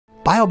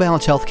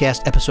BioBalance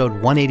Healthcast episode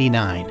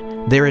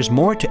 189. There is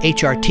more to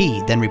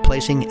HRT than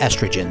replacing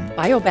estrogen.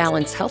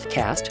 BioBalance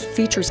Healthcast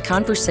features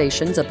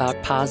conversations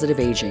about positive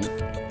aging.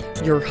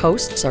 Your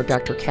hosts are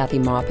Dr. Kathy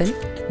Maupin,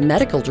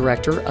 Medical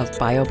Director of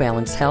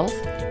BioBalance Health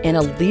and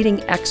a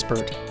leading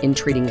expert in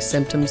treating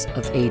symptoms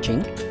of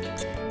aging,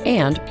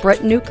 and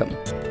Brett Newcomb,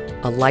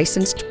 a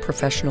licensed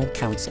professional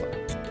counselor.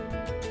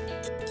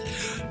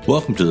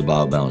 Welcome to the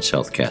BioBalance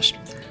Healthcast.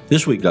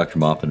 This week, Dr.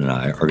 Maupin and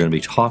I are going to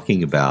be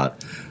talking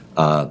about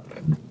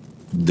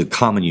the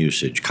common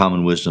usage,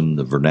 common wisdom,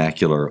 the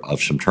vernacular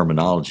of some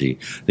terminology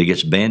that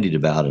gets bandied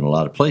about in a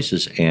lot of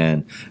places,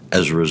 and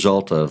as a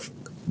result of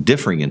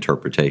differing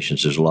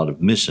interpretations, there's a lot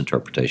of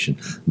misinterpretation,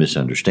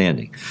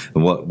 misunderstanding.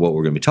 And what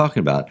we're going to be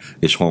talking about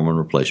is hormone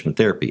replacement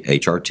therapy,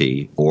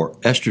 HRT, or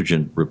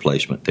estrogen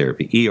replacement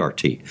therapy,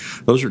 ERT.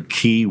 Those are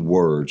key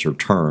words or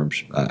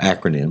terms,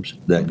 acronyms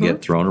that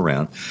get thrown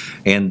around,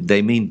 and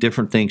they mean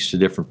different things to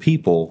different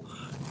people,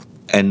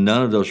 and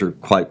none of those are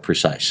quite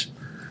precise.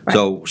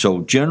 Right.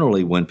 So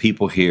generally, when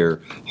people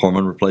hear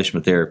hormone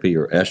replacement therapy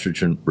or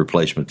estrogen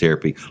replacement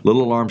therapy,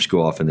 little alarms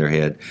go off in their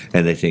head,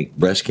 and they think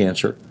breast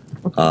cancer,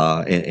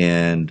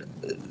 and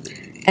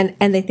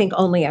they think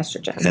only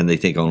estrogen. And they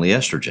think only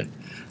estrogen,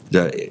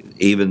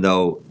 even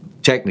though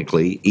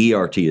technically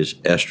ERT is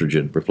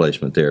estrogen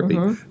replacement therapy.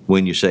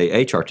 When you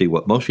say HRT,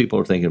 what most people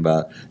are thinking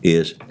about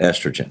is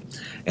estrogen,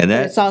 and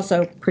it's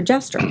also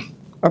progesterone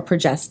or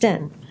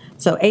progestin.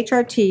 So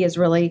HRT is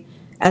really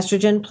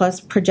estrogen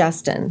plus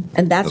progestin,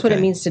 and that's what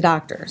it means to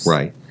doctors.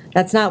 Right.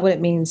 That's not what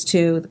it means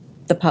to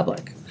the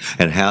public.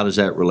 And how does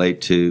that relate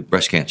to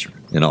breast cancer,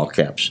 in all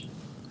caps?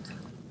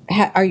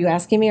 Are you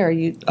asking me, or are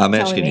you I'm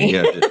telling asking me?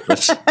 you,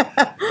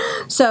 yeah.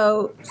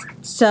 So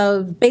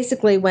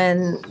basically,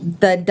 when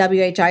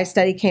the WHI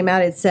study came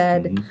out, it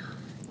said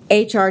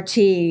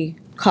HRT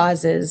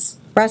causes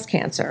breast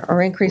cancer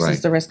or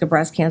increases the risk of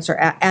breast cancer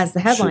as the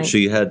headline. So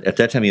you had, at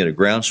that time, you had a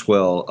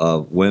groundswell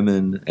of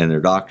women and their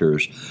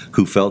doctors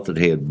who felt that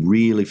they had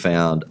really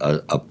found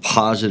a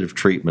positive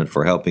treatment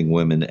for helping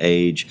women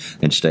age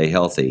and stay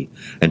healthy.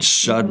 And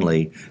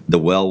suddenly the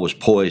well was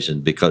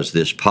poisoned because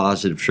this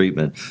positive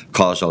treatment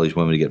caused all these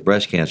women to get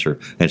breast cancer.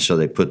 And so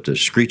they put the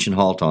screeching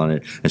halt on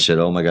it and said,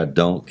 oh my God,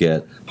 don't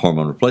get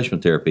hormone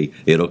replacement therapy.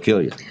 It'll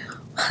kill you.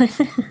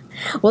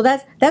 Well,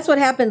 that's what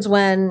happens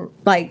when,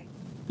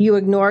 you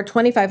ignore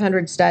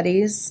 2,500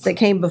 studies that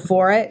came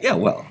before it. Yeah,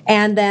 well.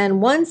 And then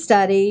one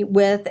study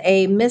with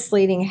a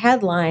misleading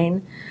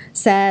headline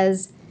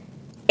says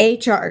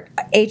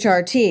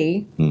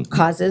HRT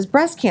causes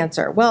breast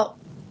cancer. Well,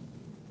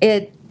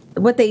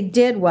 what they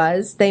did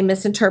was they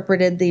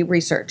misinterpreted the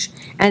research.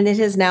 And it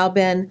has now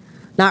been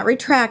not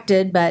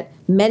retracted, but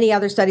many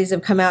other studies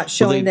have come out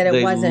showing that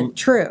it wasn't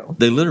true.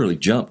 They literally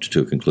jumped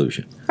to a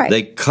conclusion. Right.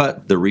 They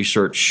cut the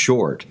research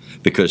short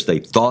because they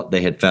thought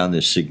they had found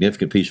this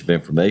significant piece of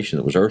information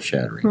that was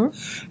earth-shattering.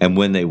 And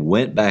when they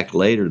went back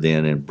later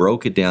then and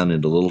broke it down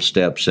into little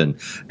steps and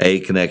A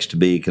connects to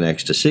B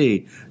connects to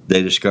C,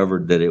 they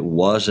discovered that it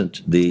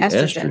wasn't the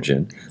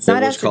estrogen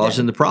that was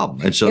causing the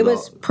problem. And so it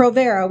was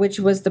Provera, which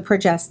was the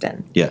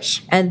progestin.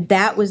 Yes. And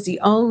that was the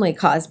only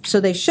cause. So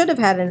they should have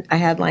had a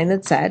headline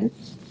that said,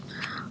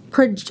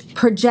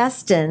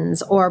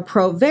 progestins or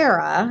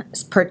Provera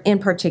in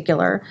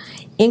particular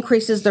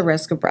increases the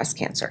risk of breast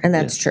cancer, and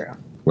that's true.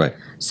 Right.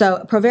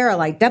 So Provera,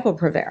 like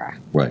Depo-Provera.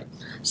 Right.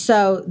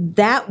 So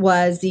that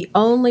was the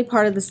only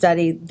part of the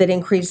study that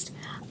increased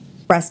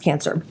breast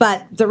cancer.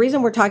 But the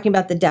reason we're talking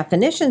about the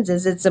definitions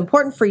is it's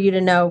important for you to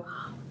know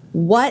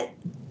what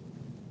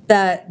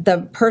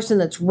the person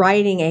that's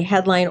writing a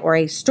headline or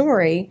a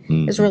story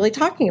is really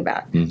talking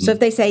about. So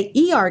if they say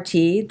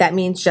ERT, that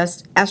means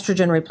just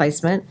estrogen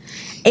replacement.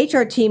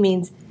 HRT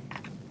means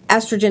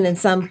estrogen in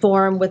some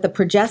form with a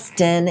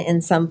progestin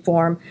in some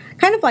form.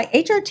 Kind of like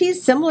HRT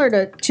is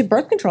similar to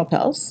birth control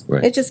pills.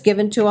 Right. It's just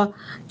given to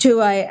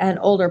an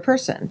older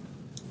person.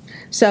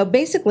 So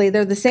basically,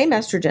 they're the same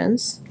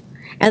estrogens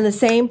and the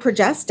same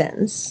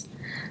progestins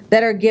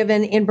that are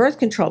given in birth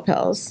control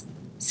pills.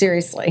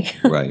 Seriously.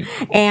 Right.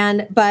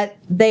 But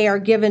they are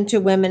given to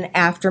women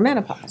after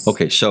menopause.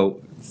 Okay, so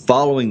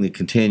following the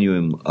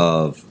continuum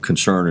of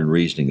concern and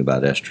reasoning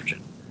about estrogen,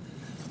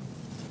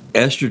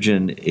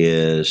 estrogen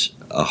is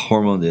a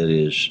hormone that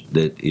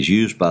is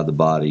used by the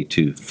body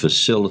to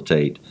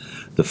facilitate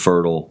the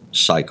fertile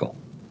cycle,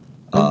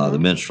 the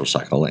menstrual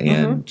cycle.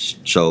 And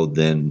so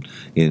then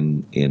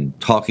in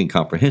talking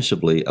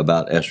comprehensively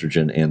about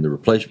estrogen and the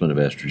replacement of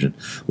estrogen,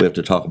 we have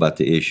to talk about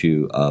the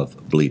issue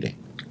of bleeding.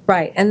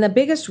 Right. And the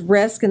biggest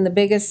risk and the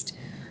biggest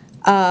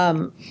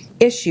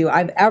issue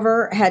I've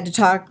ever had to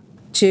talk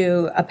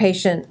to a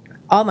patient,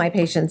 all my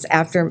patients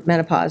after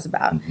menopause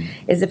about,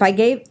 is if I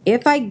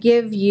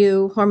give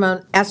you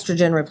hormone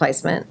estrogen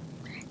replacement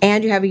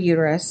and you have a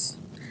uterus,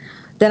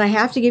 then I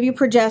have to give you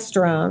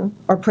progesterone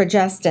or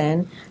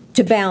progestin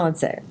to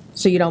balance it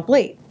so you don't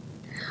bleed.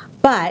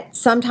 But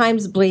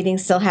sometimes bleeding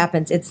still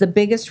happens. It's the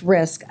biggest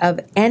risk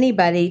of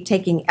anybody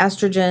taking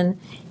estrogen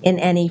in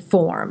any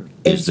form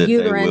is that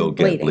uterine they will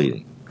get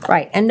bleeding.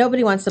 Right, and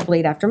nobody wants to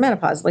bleed after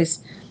menopause. At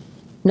least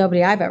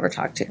Nobody I've ever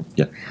talked to.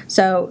 Yeah.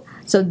 So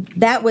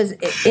that was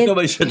it.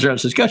 Nobody sits around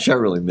and says, "Gosh, I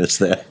really missed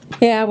that."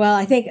 Yeah, well,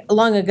 I think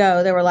long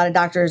ago there were a lot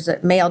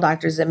of male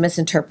doctors that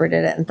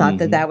misinterpreted it and thought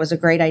that that was a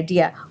great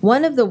idea.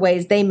 One of the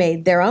ways they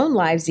made their own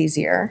lives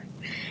easier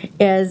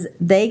is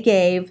they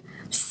gave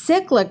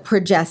cyclic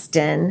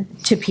progestin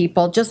to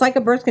people, just like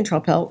a birth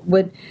control pill,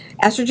 with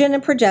estrogen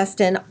and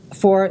progestin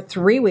for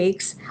 3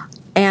 weeks,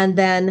 and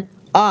then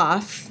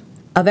off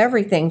of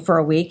everything for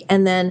a week,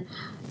 and then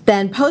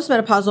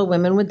postmenopausal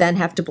women would then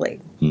have to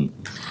bleed.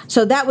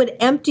 So that would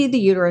empty the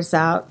uterus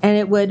out, and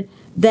it would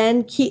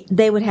then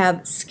they would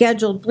have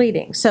scheduled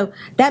bleeding. So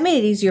that made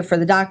it easier for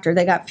the doctor.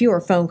 They got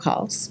fewer phone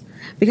calls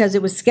because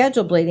it was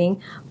scheduled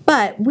bleeding.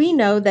 But we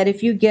know that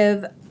if you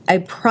give a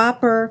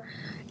proper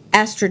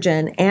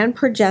estrogen and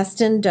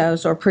progestin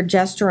dose or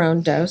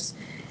progesterone dose,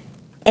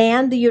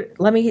 and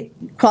let me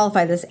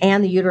qualify this,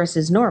 and the uterus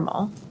is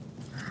normal,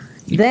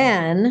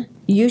 then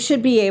you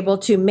should be able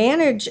to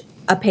manage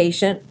a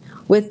patient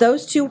with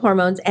those two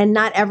hormones and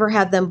not ever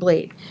have them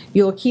bleed.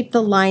 You'll keep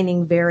the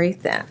lining very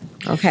thin.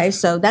 Okay,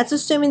 so that's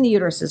assuming the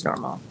uterus is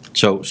normal.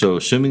 So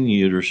assuming the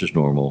uterus is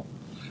normal,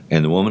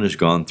 and the woman has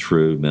gone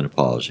through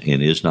menopause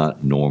and is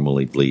not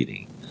normally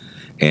bleeding,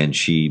 and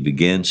she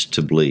begins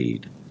to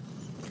bleed,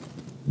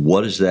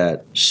 what does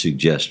that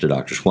suggest to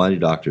doctors? Why do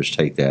doctors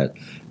take that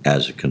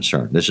as a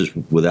concern? This is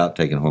without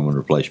taking hormone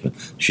replacement.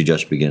 She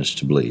just begins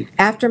to bleed.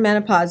 After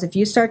menopause, if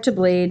you start to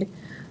bleed,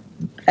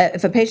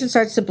 if a patient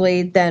starts to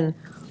bleed, then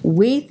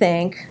we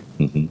think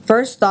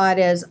first thought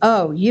is,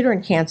 oh,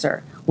 uterine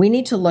cancer. We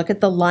need to look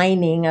at the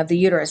lining of the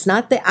uterus,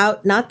 not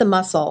the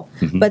muscle,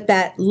 but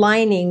that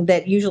lining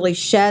that usually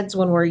sheds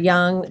when we're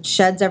young,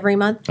 sheds every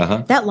month.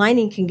 That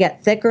lining can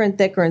get thicker and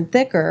thicker and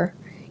thicker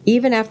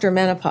even after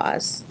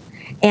menopause,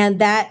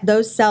 and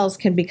those cells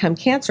can become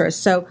cancerous.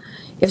 So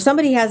if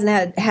somebody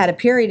hasn't had a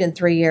period in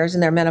 3 years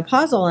and they're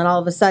menopausal and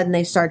all of a sudden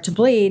they start to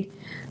bleed,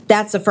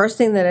 that's the first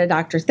thing that a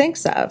doctor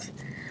thinks of.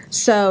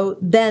 So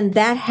then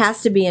that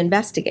has to be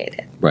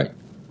investigated. Right.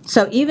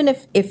 So even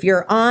if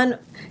you're on,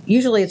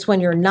 usually it's when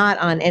you're not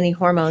on any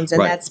hormones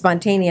and that's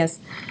spontaneous.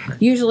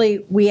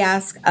 Usually we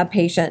ask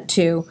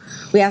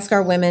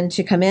our women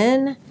to come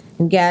in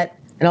and get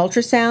an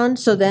ultrasound.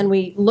 So then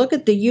we look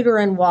at the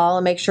uterine wall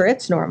and make sure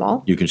it's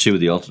normal. You can see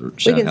with the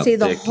ultrasound. We can see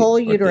the whole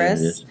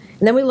uterus.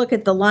 And then we look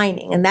at the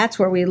lining, and that's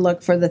where we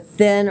look for the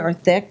thin or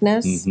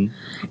thickness.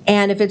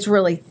 And if it's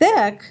really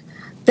thick,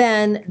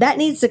 then that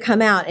needs to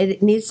come out.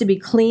 It needs to be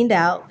cleaned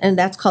out, and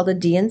that's called a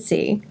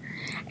D&C.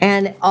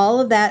 And all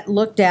of that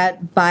looked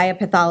at by a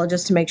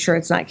pathologist to make sure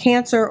it's not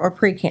cancer or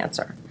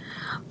precancer.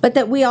 But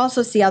that we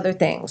also see other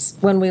things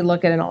when we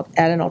look at an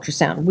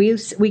ultrasound.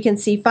 We can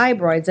see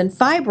fibroids, and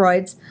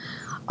fibroids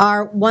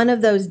are one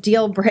of those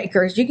deal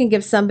breakers. You can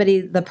give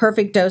somebody the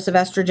perfect dose of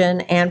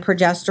estrogen and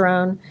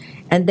progesterone,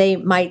 and they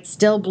might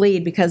still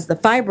bleed because the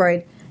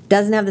fibroid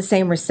doesn't have the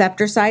same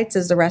receptor sites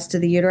as the rest of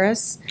the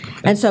uterus.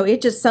 And so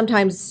it just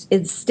sometimes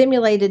is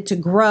stimulated to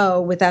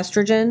grow with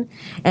estrogen,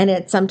 and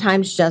it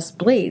sometimes just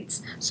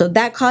bleeds. So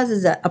that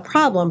causes a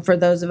problem for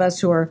those of us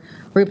who are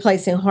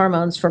replacing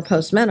hormones for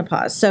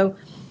postmenopause.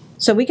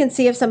 So we can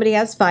see if somebody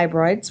has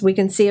fibroids. We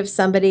can see if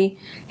somebody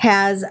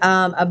has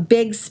a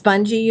big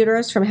spongy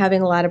uterus from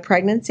having a lot of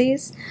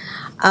pregnancies.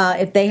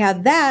 If they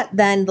have that,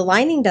 then the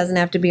lining doesn't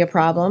have to be a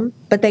problem,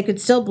 but they could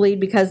still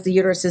bleed because the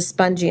uterus is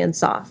spongy and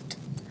soft.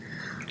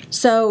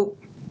 So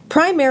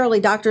primarily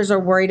doctors are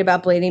worried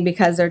about bleeding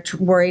because they're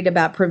worried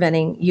about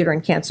preventing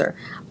uterine cancer.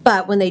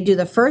 But when they do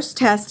the first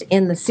test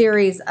in the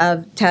series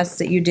of tests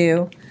that you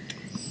do,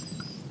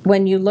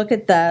 when you look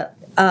at the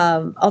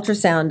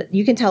ultrasound,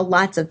 you can tell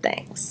lots of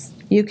things.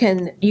 You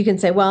can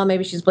say, well,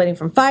 maybe she's bleeding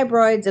from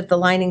fibroids if the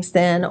lining's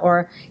thin,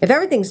 or if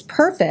everything's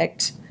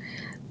perfect,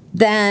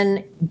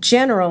 then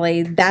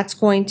generally that's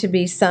going to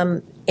be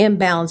some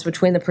imbalance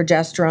between the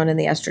progesterone and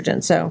the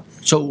estrogen.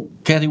 So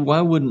Kathy,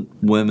 why wouldn't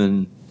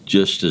women,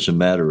 just as a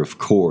matter of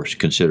course,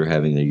 consider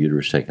having their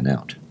uterus taken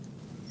out?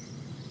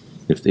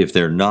 If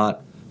they're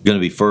not going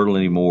to be fertile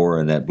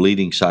anymore and that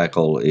bleeding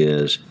cycle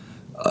is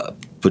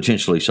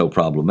potentially so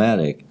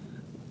problematic,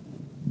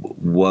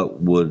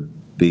 what would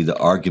be the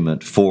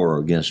argument for or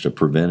against a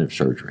preventive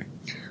surgery?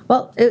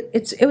 Well,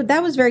 that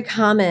was very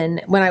common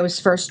when I was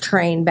first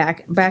trained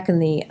back in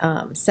the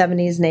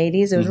 70s and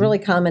 80s. It was really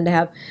common to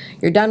have,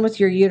 you're done with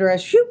your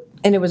uterus, shoop,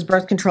 and it was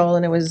birth control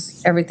and it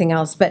was everything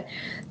else. But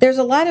there's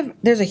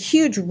a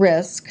huge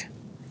risk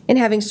in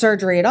having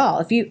surgery at all.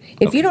 If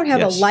you don't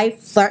have a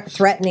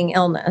life-threatening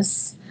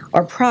illness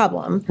or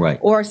problem,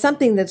 or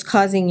something that's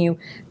causing you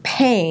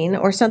pain,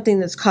 or something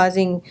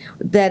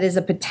that is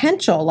a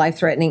potential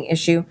life-threatening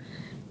issue,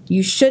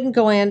 you shouldn't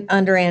go in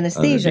under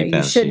anesthesia.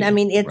 You shouldn't. I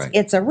mean,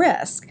 it's a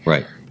risk.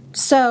 Right.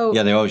 So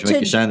they always make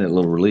you sign that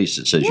little release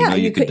that says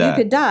you could die. You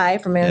could die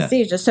from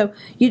anesthesia. So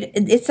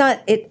it's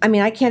not. I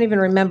mean, I can't even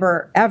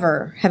remember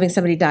ever having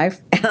somebody die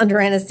under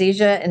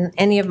anesthesia in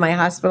any of my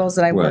hospitals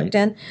that I worked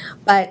in.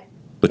 But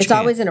it's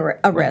always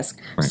a risk.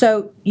 Right.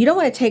 So you don't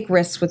want to take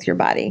risks with your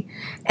body,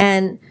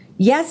 and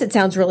yes, it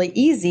sounds really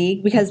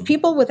easy because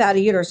people without a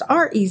uterus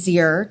are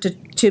easier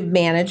to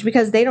manage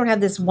because they don't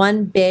have this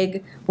one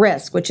big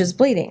risk, which is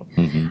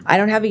bleeding. I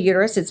don't have a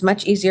uterus. It's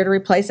much easier to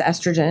replace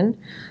estrogen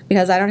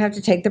because I don't have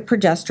to take the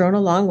progesterone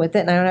along with it,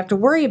 and I don't have to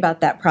worry about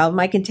that problem.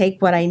 I can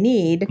take what I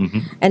need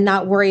and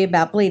not worry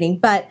about bleeding.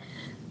 But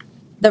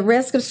the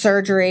risk of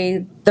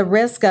surgery, the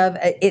risk of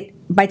it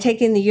by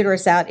taking the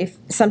uterus out, if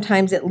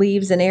sometimes it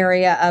leaves an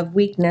area of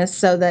weakness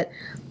so that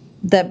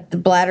the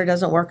bladder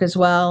doesn't work as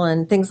well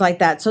and things like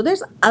that. So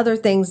there's other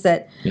things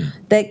that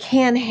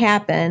can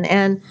happen.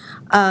 And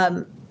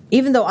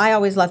even though I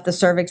always left the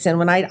cervix in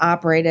when I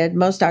operated,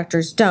 most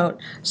doctors don't.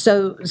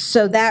 So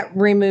that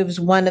removes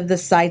one of the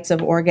sites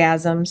of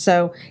orgasm.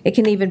 So it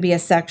can even be a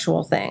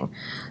sexual thing.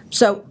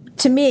 So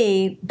to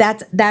me,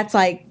 that's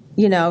like,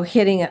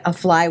 hitting a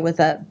fly with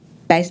a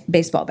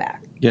baseball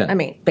bat. Yeah. I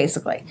mean,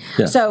 basically.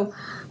 Yeah. So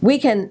we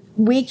can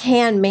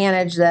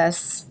manage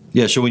this.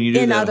 Yeah, so when you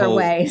do that whole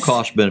ways.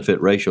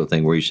 cost-benefit ratio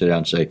thing where you sit down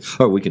and say,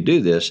 oh, we can do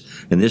this,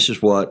 and this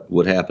is what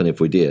would happen if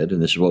we did, and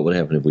this is what would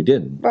happen if we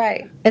didn't.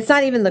 Right. It's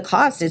not even the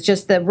cost, it's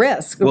just the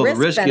risk. Well, the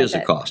risk benefit. is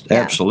a cost. Yeah.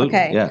 Absolutely.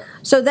 Okay. Yeah.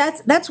 So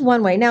that's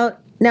one way. Now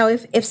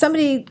if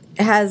somebody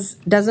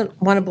doesn't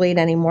want to bleed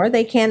anymore,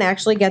 they can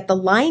actually get the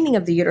lining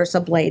of the uterus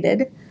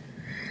ablated.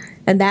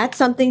 And that's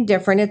something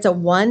different. It's a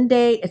one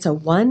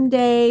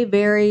day,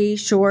 very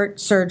short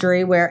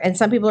surgery and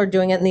some people are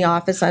doing it in the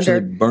office under. So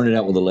they burn it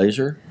out with a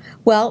laser?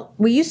 Well,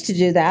 we used to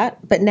do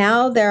that, but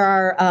now there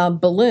are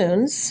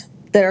balloons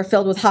that are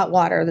filled with hot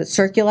water that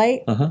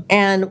circulate,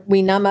 and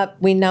we numb up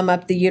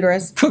the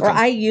uterus. Cook 'em.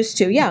 I used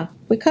to, yeah,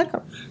 we cook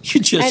them. You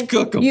just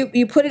cook them.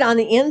 You put it on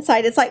the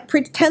inside. It's like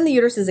pretend the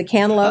uterus is a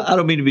cantaloupe. I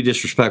don't mean to be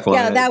disrespectful.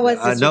 Yeah, that was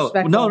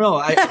disrespectful.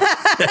 No.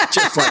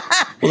 Just like,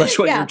 well, that's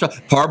what you're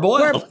talking.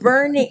 Parboiled. We're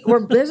burning.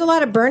 There's a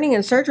lot of burning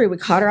in surgery. We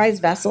cauterize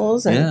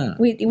vessels, and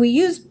we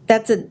use.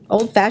 That's an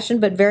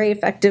old-fashioned but very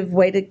effective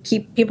way to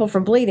keep people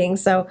from bleeding.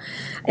 So,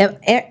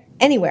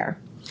 anywhere.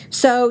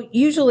 So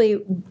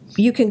usually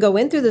you can go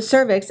in through the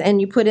cervix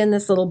and you put in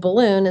this little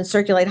balloon and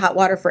circulate hot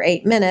water for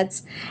 8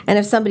 minutes. And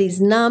if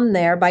somebody's numb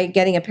there by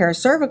getting a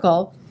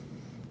paracervical,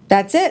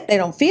 that's it. They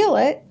don't feel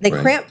it. They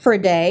cramp for a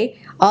day.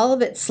 All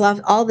of it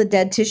all the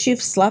dead tissue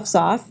sloughs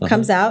off,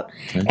 comes out,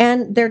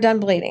 and they're done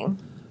bleeding.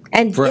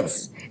 And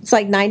it's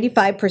like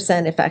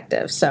 95%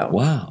 effective. So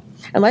wow.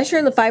 Unless you're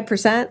in the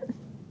 5%,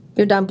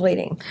 you're done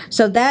bleeding.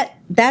 So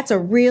that's a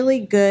really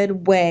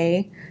good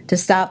way to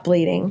stop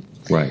bleeding.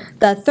 Right.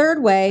 The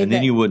third way, and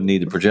then you wouldn't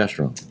need the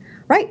progesterone.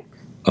 Right.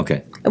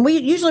 Okay. And we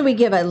usually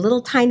give a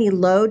little tiny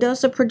low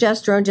dose of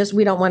progesterone. Just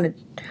we don't want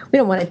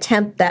to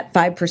tempt that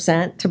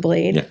 5% to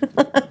bleed.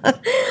 Yeah.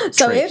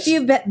 So if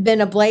you've been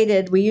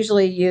ablated, we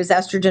usually use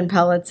estrogen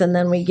pellets, and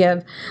then we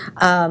give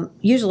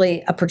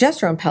usually a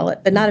progesterone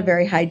pellet, but not a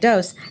very high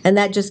dose, and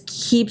that just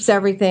keeps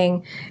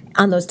everything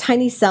on those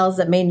tiny cells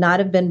that may not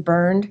have been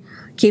burned.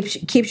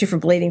 Keeps you from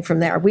bleeding from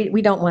there.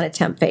 We don't want to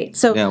tempt fate.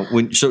 So now,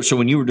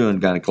 when you were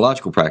doing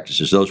gynecological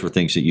practices, those were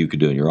things that you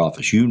could do in your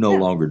office. You no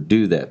longer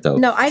do that, though.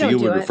 No, I don't do it.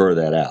 So you would refer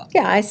that out.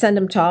 Yeah, I send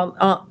them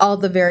to all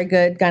the very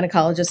good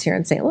gynecologists here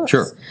in St. Louis.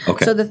 Sure.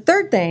 Okay. So the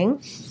third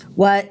thing,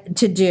 what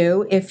to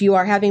do if you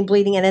are having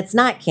bleeding and it's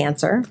not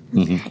cancer,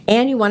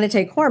 and you want to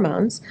take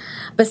hormones,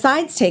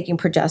 besides taking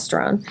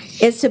progesterone,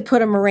 is to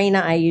put a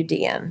Mirena IUD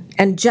in,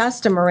 and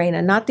just a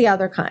Mirena, not the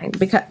other kind,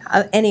 because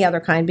any other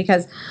kind,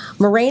 because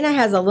Mirena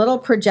has a little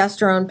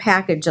progesterone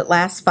package that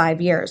lasts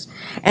 5 years,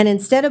 and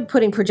instead of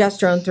putting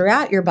progesterone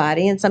throughout your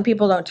body, and some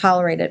people don't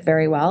tolerate it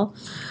very well,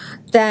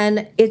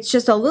 then it's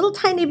just a little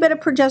tiny bit of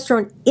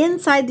progesterone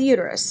inside the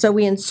uterus. So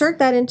we insert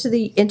that into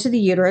the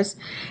uterus,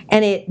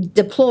 and it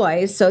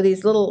deploys. So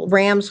these little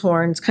ram's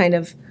horns kind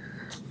of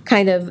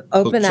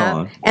open Hooks up,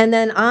 on. and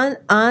then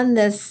on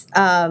this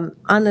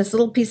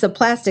little piece of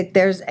plastic,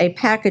 there's a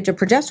package of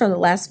progesterone that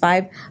lasts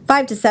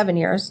 5 to 7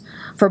 years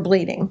for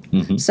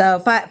bleeding. So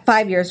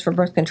 5 years for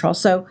birth control.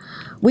 So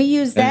we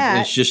use that.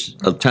 And it's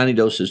just a tiny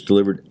doses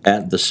delivered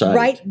at the site,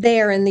 right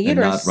there in the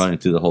uterus, and not running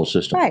through the whole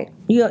system. Right.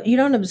 You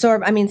don't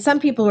absorb. I mean, some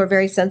people who are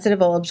very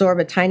sensitive will absorb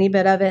a tiny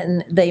bit of it,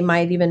 and they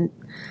might even.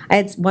 I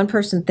had one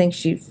person think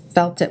she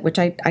felt it, which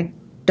I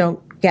don't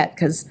get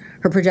because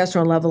her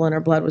progesterone level in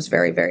her blood was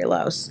very, very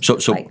low.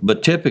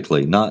 But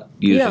typically, not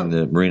using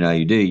the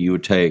Mirena IUD, you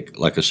would take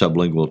like a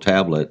sublingual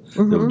tablet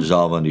that would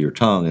dissolve under your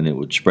tongue, and it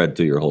would spread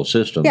through your whole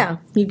system. Yeah,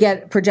 you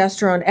get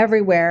progesterone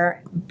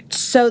everywhere,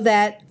 so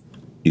that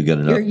you get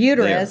enough. Your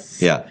uterus,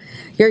 there.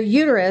 your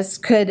uterus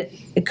could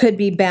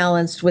be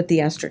balanced with the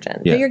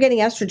estrogen. Yeah. But you're getting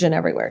estrogen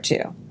everywhere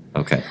too.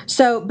 Okay.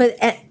 So, but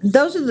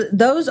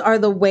those are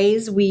the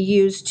ways we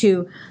use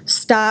to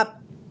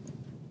stop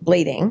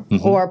bleeding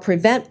or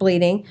prevent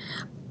bleeding.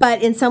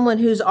 But in someone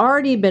who's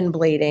already been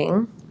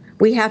bleeding,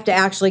 we have to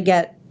actually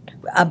get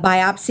a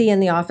biopsy in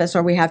the office,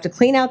 or we have to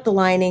clean out the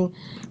lining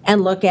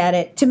and look at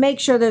it to make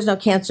sure there's no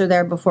cancer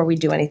there before we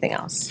do anything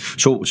else.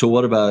 So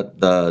what about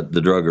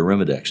the drug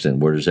Arimidex then?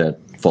 Where does that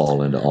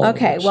fall into all of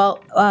this? Okay, well,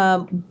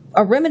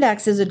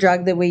 Arimidex is a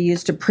drug that we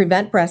use to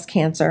prevent breast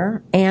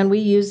cancer, and we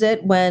use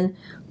it when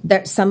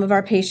some of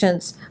our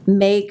patients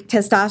make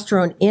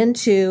testosterone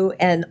into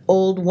an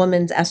old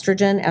woman's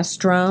estrogen,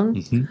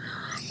 estrone.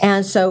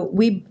 And so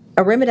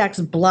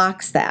Arimidex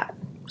blocks that.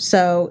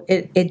 So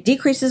it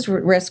decreases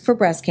risk for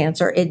breast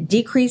cancer. It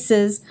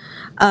decreases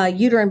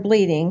uterine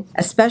bleeding,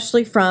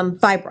 especially from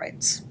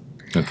fibroids.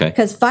 Okay.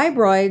 Because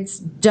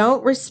fibroids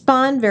don't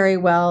respond very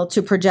well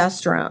to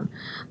progesterone.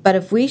 But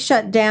if we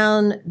shut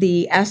down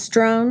the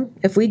estrone,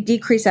 if we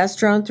decrease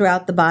estrone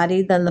throughout the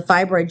body, then the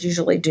fibroids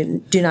usually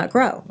do not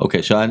grow.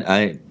 Okay, so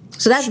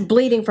So that's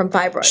bleeding from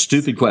fibroids.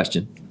 Stupid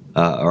question,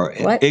 or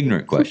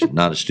ignorant question,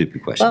 not a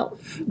stupid question.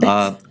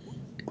 Well,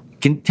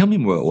 can you tell me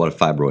more what a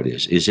fibroid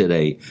is? Is it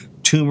a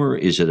tumor?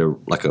 Is it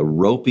like a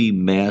ropey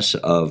mass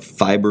of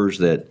fibers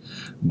that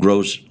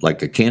grows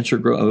like a cancer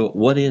grows?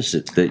 What is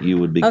it that you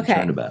would be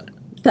concerned about?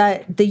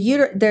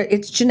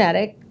 It's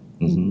genetic.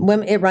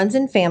 Women, it runs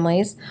in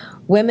families.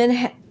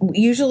 Women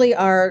usually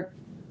are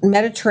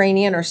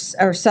Mediterranean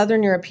or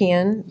Southern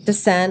European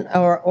descent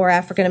or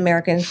African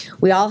American.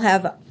 We all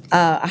have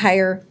a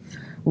higher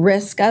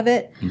risk of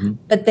it,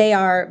 but they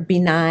are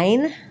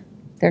benign.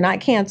 They're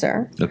not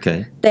cancer.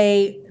 Okay.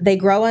 They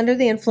grow under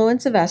the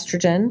influence of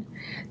estrogen.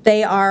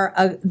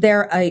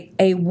 They're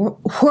a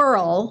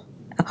whirl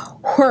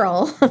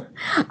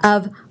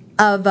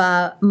of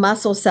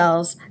muscle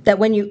cells that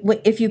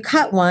if you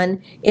cut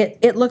one,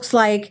 it looks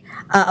like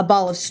a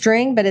ball of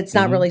string, but it's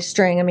not really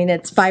string. I mean,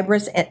 it's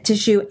fibrous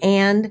tissue,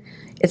 and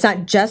it's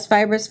not just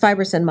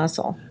fibrous and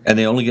muscle. And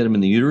they only get them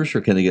in the uterus, or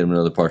can they get them in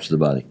other parts of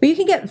the body? Well, you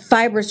can get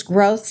fibrous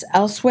growths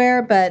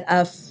elsewhere, but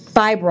a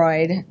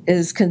fibroid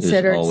is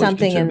considered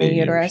something in the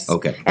uterus.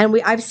 Okay. And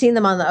I've seen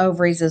them on the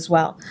ovaries as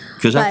well.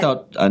 Because I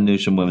thought I knew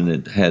some women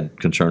that had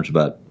concerns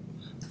about...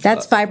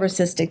 That's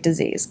fibrocystic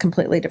disease,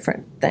 completely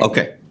different thing.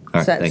 Okay. All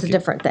right, so it's a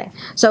different thing.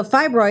 So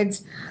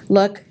fibroids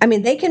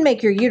they can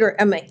make your uterus,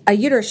 a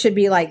uterus should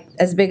be like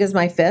as big as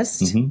my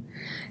fist. And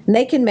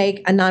they can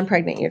make a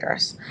non-pregnant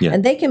uterus. Yeah.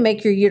 And they can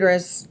make your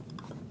uterus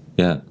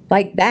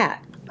like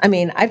that. I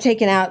mean, I've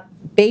taken out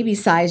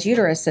baby-sized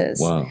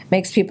uteruses. Wow.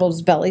 Makes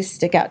people's bellies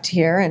stick out to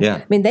here. And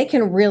I mean, they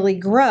can really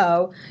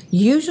grow.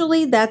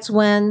 Usually that's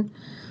when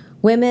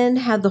women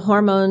have the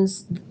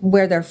hormones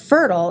where they're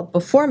fertile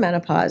before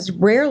menopause.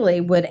 Rarely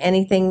would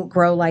anything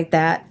grow like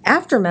that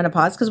after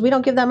menopause because we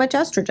don't give that much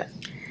estrogen.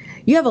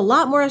 You have a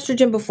lot more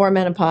estrogen before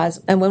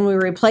menopause, and when we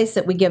replace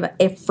it, we give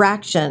a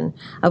fraction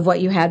of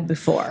what you had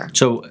before.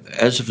 So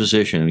as a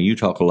physician, you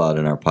talk a lot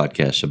in our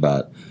podcast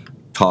about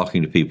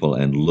talking to people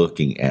and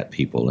looking at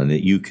people, and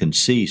that you can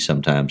see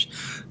sometimes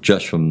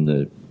just from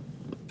the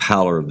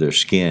pallor of their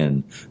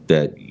skin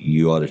that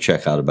you ought to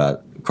check out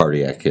about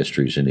cardiac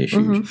histories and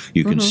issues.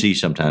 You can see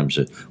sometimes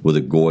with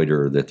a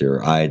goiter that there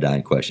are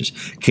iodine questions.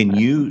 Can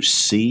you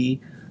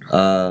see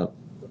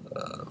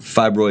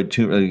fibroid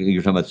tumor?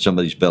 You're talking about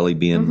somebody's belly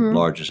being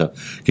large and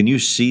stuff. Can you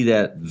see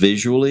that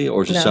visually,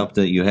 or is it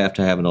something that you have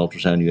to have an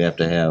ultrasound? You have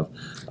to have.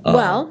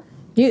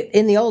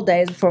 In the old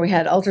days, before we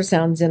had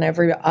ultrasounds in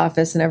every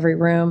office and every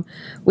room,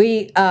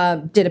 we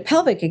did a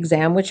pelvic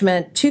exam, which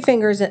meant 2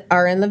 fingers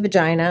are in the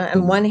vagina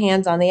and 1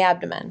 hand's on the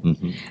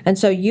abdomen. And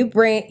so you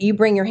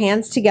bring your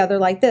hands together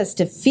like this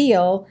to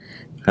feel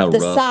the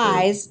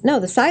size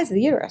of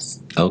the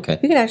uterus. Okay.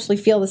 You can actually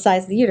feel the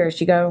size of the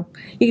uterus. You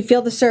can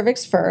feel the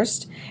cervix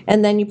first,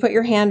 and then you put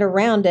your hand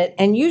around it,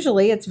 and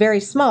usually it's very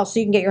small, so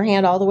you can get your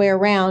hand all the way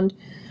around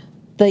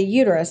the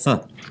uterus.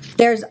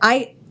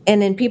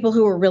 And in people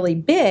who are really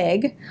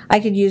big, I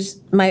could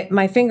use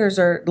my fingers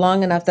are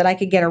long enough that I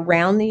could get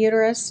around the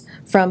uterus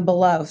from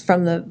below,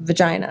 from the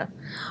vagina.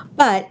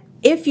 But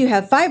if you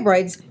have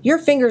fibroids, your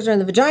fingers are in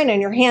the vagina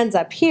and your hand's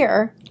up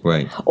here.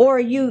 Right. Or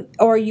you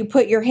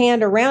put your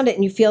hand around it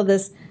and you feel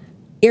this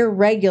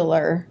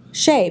irregular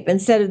shape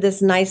instead of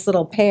this nice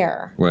little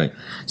pear. Right.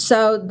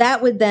 So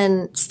that would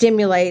then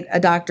stimulate a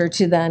doctor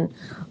to then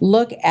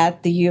look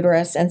at the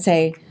uterus and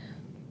say,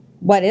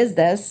 what is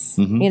this?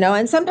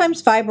 And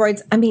sometimes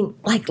fibroids,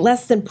 like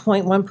less than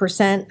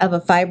 0.1% of a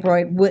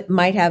fibroid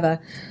might have a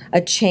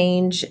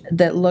change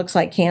that looks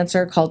like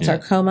cancer called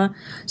sarcoma.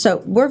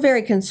 So we're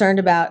very concerned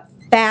about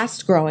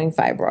fast-growing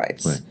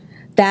fibroids. Right.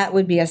 That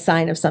would be a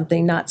sign of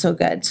something not so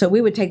good. So we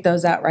would take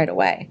those out right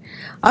away.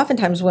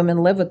 Oftentimes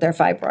women live with their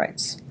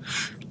fibroids.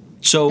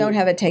 So don't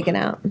have it taken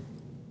out.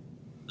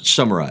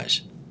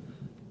 Summarize.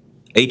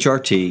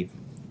 HRT.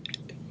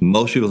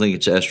 Most people think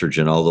it's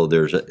estrogen, although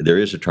there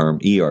is a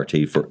term,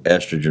 ERT, for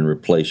estrogen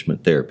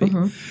replacement therapy.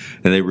 And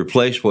they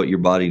replace what your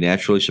body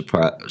naturally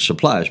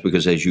supplies,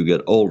 because as you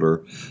get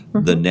older,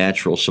 the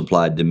natural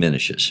supply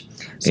diminishes.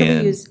 So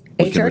we use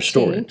can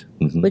restore it.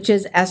 which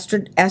is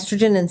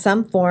estrogen in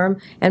some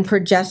form, and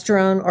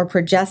progesterone or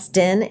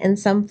progestin in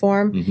some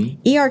form.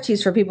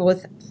 ERTs for people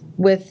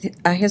with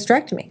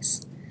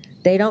hysterectomies.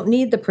 They don't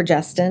need the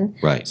progestin.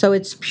 Right. So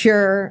it's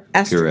pure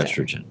estrogen. Pure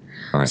estrogen.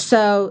 All right.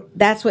 So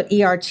that's what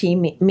ERT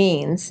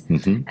means.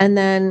 And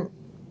then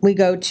we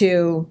go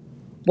to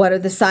what are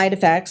the side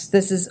effects.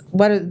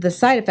 What are the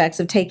side effects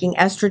of taking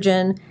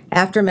estrogen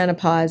after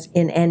menopause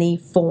in any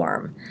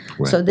form.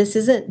 Right. So this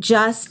isn't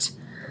just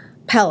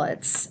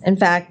pellets. In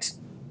fact,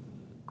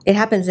 it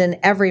happens in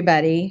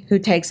everybody who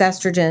takes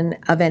estrogen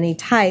of any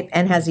type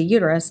and has a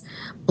uterus.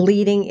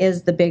 Bleeding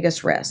is the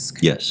biggest risk.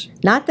 Yes.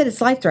 Not that it's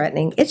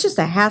life-threatening. It's just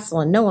a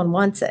hassle and no one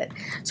wants it.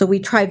 So we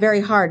try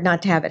very hard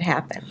not to have it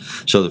happen.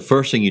 So the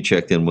first thing you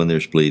check then when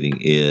there's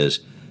bleeding is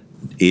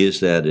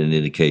that an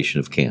indication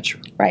of cancer?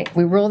 Right.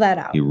 We rule that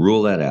out. You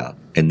rule that out.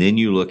 And then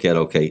you look at,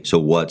 okay, so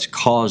what's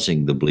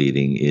causing the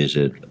bleeding? Is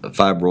it a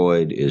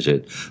fibroid? Is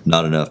it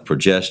not enough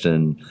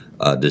progestin?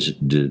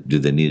 Do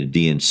they need a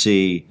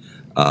DNC?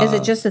 Is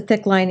it just a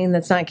thick lining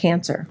that's not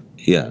cancer?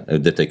 Yeah,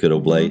 that they could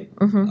ablate.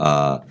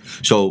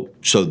 So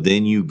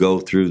then you go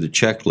through the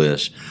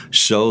checklist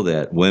so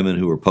that women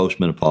who are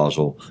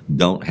postmenopausal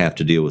don't have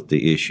to deal with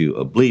the issue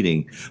of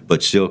bleeding,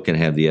 but still can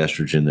have the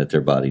estrogen that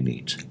their body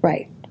needs.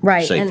 Right.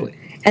 Safely.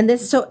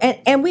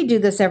 And we do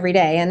this every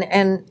day,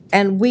 and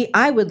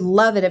I would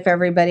love it if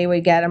everybody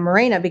would get a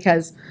Mirena,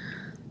 because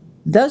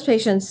those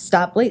patients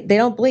stop bleed. They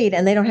don't bleed,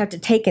 and they don't have to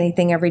take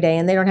anything every day,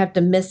 and they don't have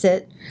to miss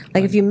it.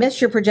 Like if you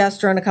miss your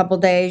progesterone a couple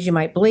days, you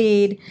might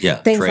bleed. Yeah,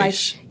 things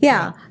trace.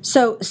 like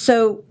So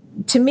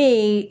to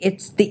me,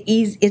 it's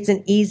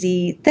an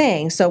easy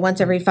thing. So once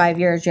every 5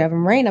 years, you have a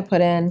Mirena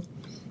put in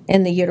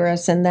the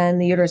uterus, and then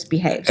the uterus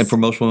behaves. And for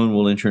most women,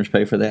 will insurance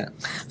pay for that?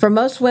 For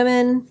most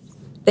women,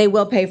 they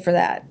will pay for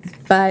that,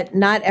 but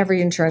not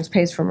every insurance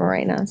pays for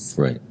Mirenas.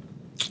 Right.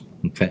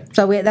 Okay.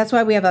 So that's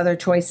why we have other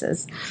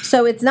choices.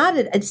 So it's not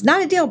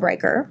a deal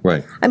breaker.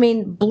 Right. I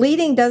mean,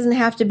 bleeding doesn't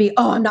have to be,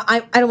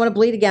 I don't want to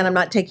bleed again, I'm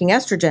not taking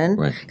estrogen.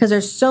 Right. Because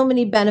there's so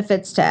many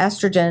benefits to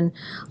estrogen,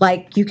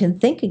 like you can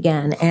think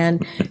again,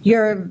 and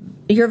your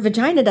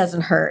vagina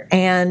doesn't hurt,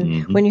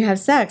 and when you have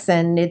sex,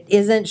 and it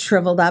isn't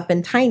shriveled up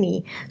and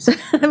tiny. So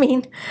I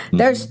mean,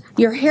 there's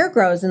your hair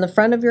grows in the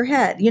front of your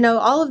head.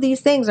 All of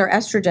these things are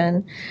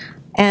estrogen.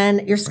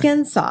 And your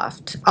skin's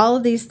soft. All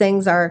of these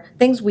things are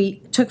things we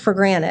took for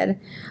granted.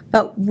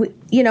 But,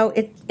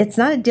 it's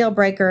not a deal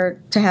breaker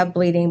to have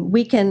bleeding.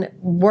 We can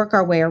work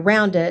our way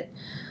around it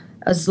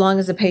as long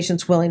as the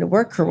patient's willing to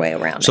work her way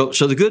around it.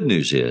 So the good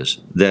news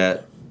is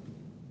that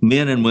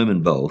men and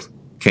women both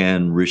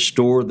can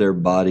restore their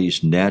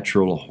body's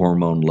natural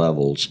hormone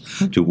levels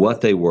to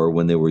what they were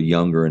when they were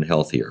younger and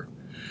healthier.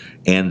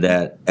 And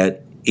that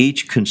at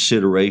each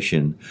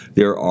consideration,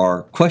 there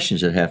are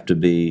questions that have to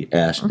be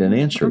asked and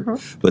answered,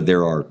 but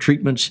there are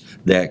treatments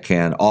that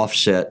can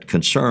offset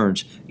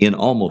concerns in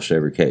almost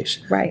every case.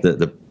 Right.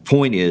 The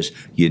point is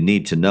you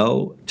need to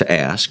know to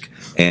ask,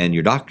 and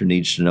your doctor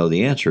needs to know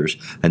the answers,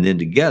 and then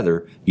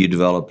together you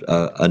develop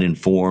an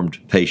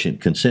informed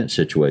patient consent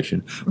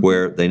situation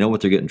where they know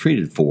what they're getting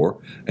treated for,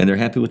 and they're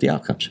happy with the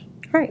outcomes.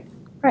 Right.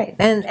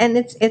 And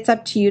it's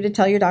up to you to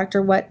tell your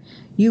doctor what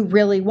you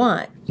really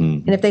want.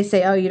 And if they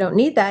say, you don't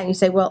need that, and you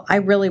say, well, I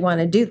really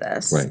want to do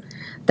this,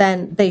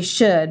 then they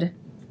should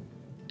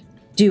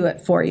do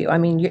it for you. I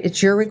mean,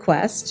 it's your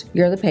request.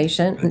 You're the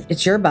patient.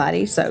 It's your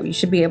body, so you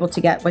should be able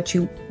to get what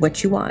you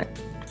want.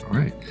 All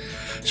right.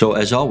 So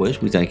as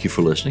always, we thank you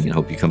for listening and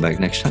hope you come back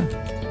next time.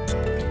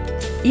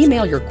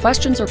 Email your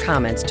questions or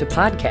comments to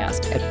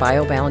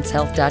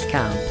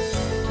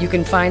podcast@biobalancehealth.com. You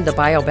can find the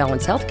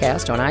BioBalance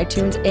Healthcast on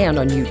iTunes and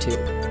on YouTube.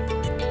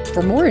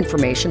 For more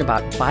information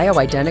about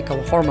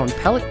bioidentical hormone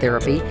pellet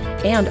therapy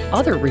and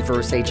other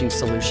reverse aging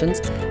solutions,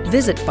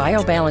 visit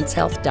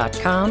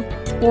biobalancehealth.com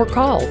or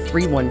call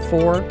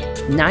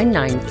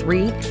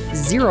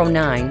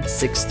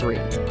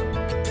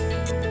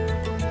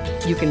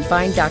 314-993-0963. You can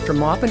find Dr.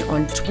 Maupin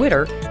on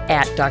Twitter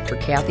 @Dr.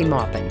 Kathy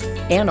Maupin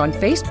and on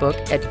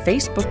Facebook at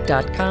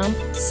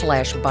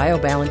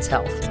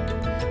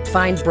facebook.com/biobalancehealth.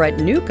 Find Brett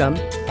Newcomb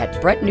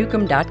at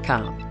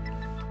brettnewcomb.com.